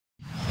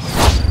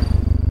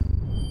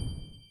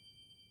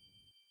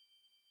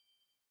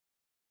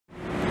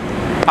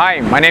Hi,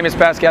 my name is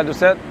Pascal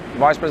Doucet,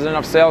 Vice President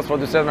of Sales for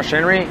Doucet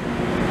Machinery.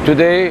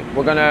 Today,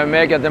 we're going to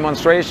make a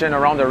demonstration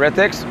around the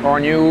RETYX, our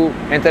new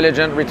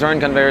intelligent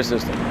return conveyor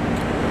system.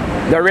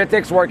 The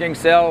RETYX working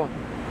cell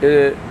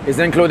is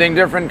including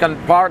different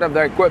parts of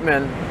the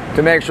equipment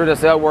to make sure the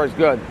cell works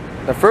good.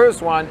 The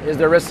first one is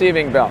the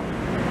receiving belt.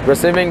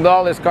 Receiving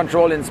belt is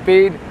controlled in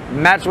speed,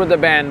 matched with the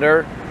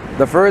bander.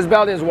 The first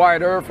belt is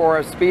wider for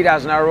a speed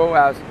as narrow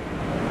as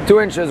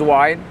 2 inches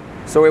wide,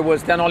 so it will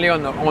stand only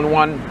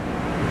on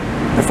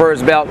the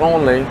first belt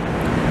only.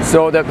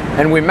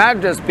 And we match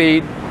the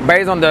speed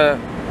based on the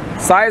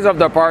size of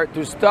the part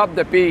to stop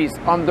the piece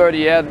under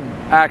the head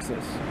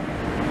axis.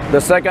 The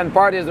second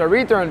part is the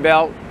return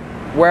belt,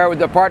 where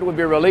the part will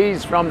be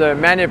released from the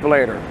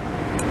manipulator.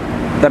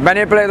 The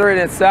manipulator in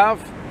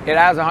itself, it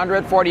has a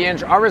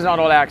 140-inch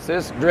horizontal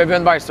axis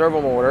driven by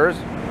servo motors.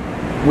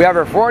 We have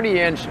a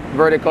 40-inch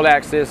vertical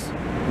axis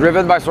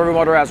driven by servo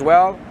motor as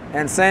well.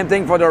 And same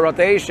thing for the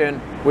rotation,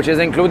 which is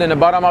included in the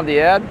bottom of the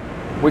head.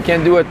 We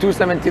can do a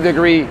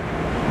 270-degree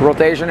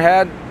rotation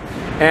head.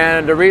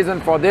 And the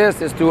reason for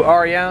this is to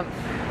orient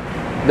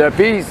the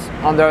piece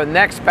on the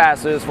next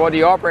passes for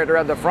the operator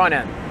at the front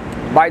end.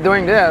 By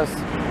doing this,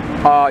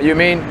 you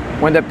mean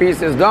when the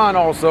piece is done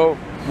also,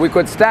 we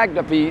could stack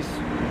the piece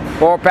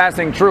or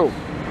passing through.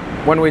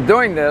 When we're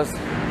doing this,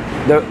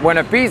 when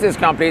a piece is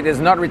complete, it's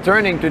not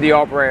returning to the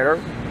operator.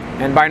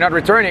 And by not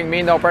returning,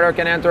 means the operator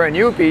can enter a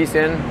new piece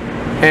in,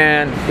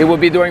 and it will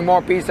be doing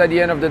more piece at the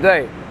end of the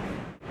day.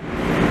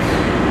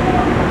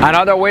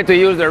 Another way to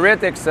use the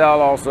RETYX cell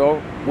also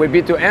would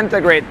be to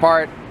integrate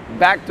part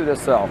back to the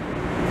cell.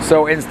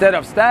 So instead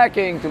of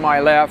stacking to my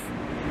left,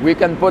 we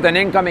can put an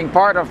incoming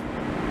part of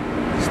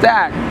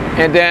stack,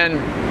 and then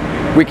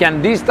we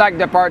can destack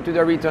the part to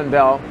the return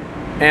belt,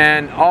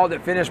 and all the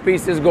finished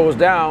pieces goes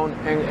down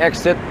and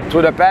exit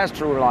to the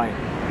pass-through line.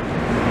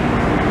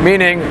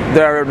 Meaning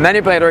the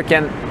manipulator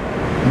can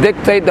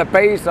dictate the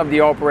pace of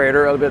the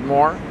operator a little bit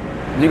more.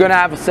 You're going to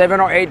have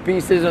 7 or 8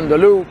 pieces in the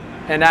loop,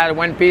 and that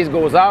one piece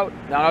goes out,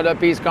 another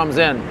piece comes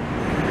in.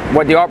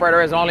 What the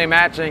operator is only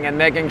matching and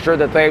making sure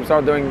the tapes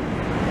are doing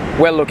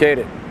well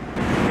located.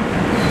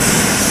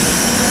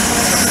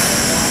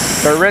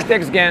 The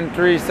RETYX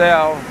gantry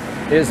cell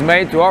is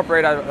made to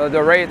operate at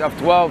the rate of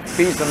 12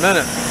 pieces a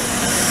minute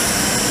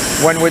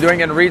when we're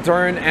doing in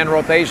return and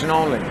rotation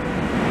only.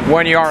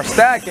 When you are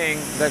stacking,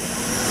 the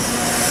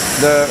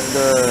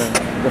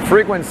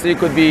frequency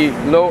could be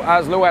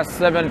as low as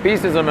 7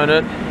 pieces a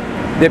minute,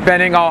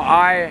 depending how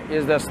high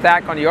is the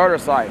stack on the other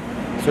side.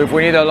 So if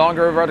we need a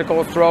longer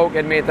vertical stroke,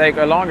 it may take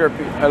a longer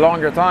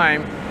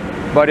time,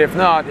 but if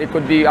not, it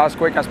could be as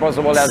quick as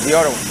possible as the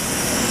other one.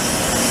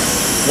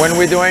 When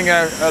we're doing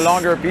a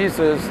longer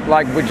pieces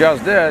like we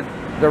just did,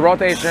 the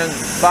rotation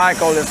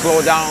cycle is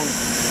slowed down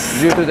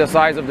due to the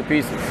size of the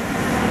pieces.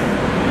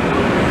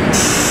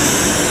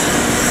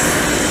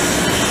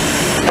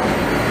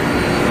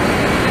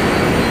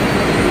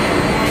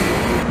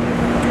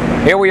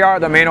 Here we are,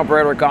 the main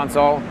operator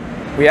console.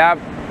 We have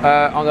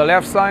on the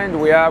left side,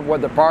 we have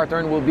what the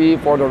pattern will be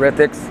for the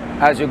RETYX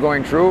as you're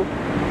going through.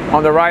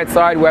 On the right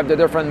side, we have the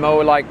different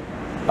mode, like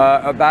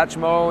a batch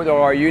mode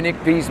or a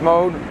unique piece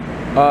mode.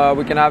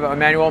 We can have a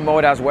manual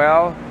mode as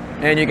well,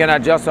 and you can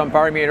adjust some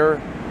parameter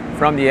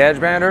from the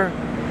edgebander.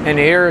 And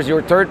here's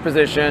your third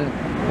position,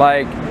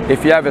 like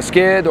if you have a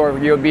skid or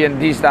you'll be in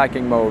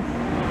destacking mode.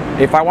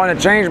 If I want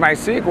to change my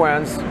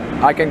sequence,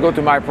 I can go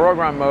to my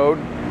program mode,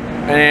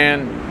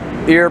 and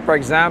here, for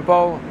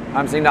example,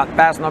 I'm seeing that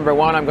pass number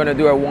 1, I'm going to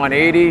do a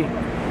 180,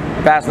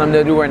 pass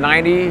number 2, a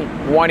 90,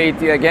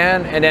 180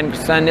 again, and then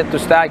send it to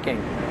stacking.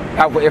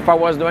 If I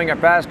was doing a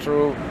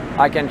pass-through,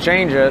 I can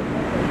change it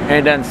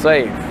and then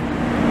save.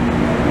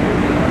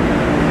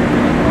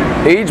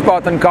 Each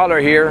button color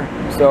here,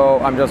 so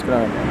I'm just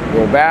going to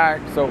go back.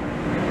 So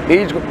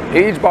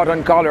each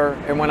button color,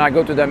 and when I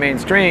go to the main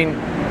screen,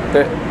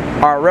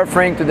 are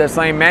referring to the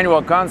same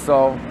manual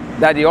console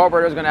that the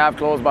operator is going to have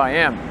close by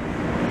him.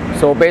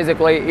 So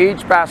basically,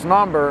 each pass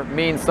number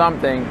means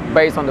something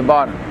based on the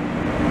button.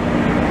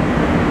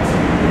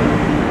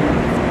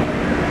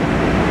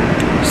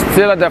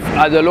 Still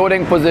at the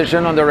loading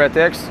position on the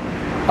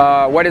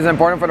RETYX, what is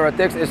important for the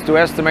RETYX is to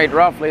estimate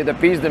roughly the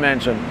piece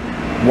dimension.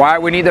 Why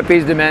we need the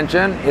piece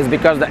dimension is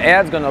because the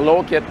head's going to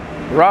locate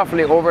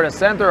roughly over the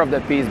center of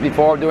the piece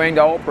before doing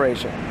the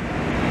operation.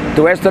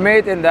 To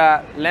estimate in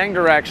the length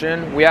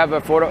direction, we have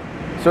a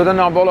certain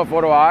number of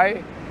photo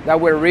eye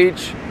that will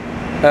reach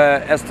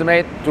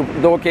estimate to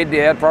locate the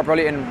head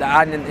properly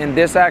in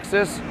this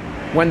axis.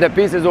 When the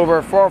piece is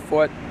over 4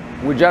 foot,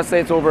 we just say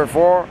it's over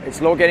 4.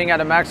 It's locating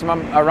at a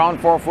maximum around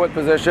 4 foot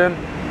position.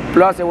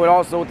 Plus, it will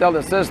also tell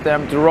the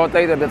system to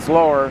rotate a bit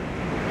slower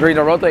during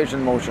the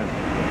rotation motion.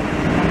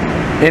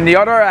 In the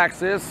other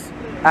axis,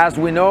 as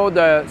we know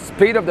the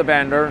speed of the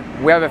bander,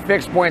 we have a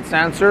fixed point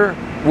sensor.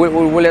 We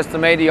will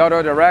estimate the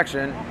other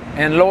direction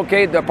and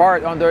locate the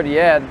part under the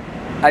head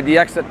at the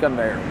exit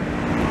conveyor.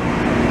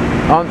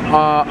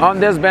 On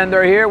this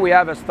bender here, we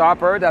have a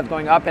stopper that's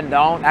going up and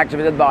down,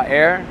 activated by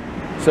air.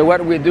 So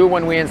what we do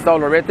when we install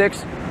the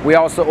RETYX, we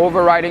also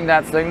overriding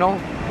that signal.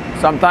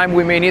 Sometimes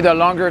we may need a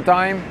longer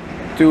time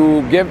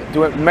to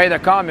make a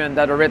comment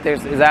that the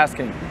RETYX is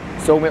asking.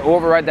 So we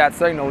override that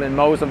signal in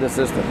most of the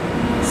system.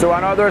 So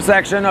another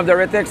section of the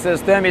RETYX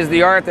system is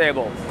the air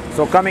table.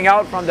 So coming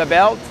out from the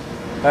belt,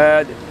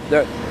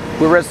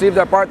 we receive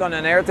the part on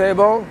an air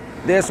table.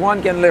 This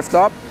one can lift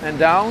up and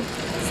down,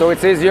 so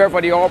it's easier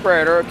for the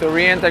operator to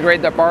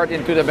reintegrate the part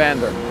into the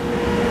bender.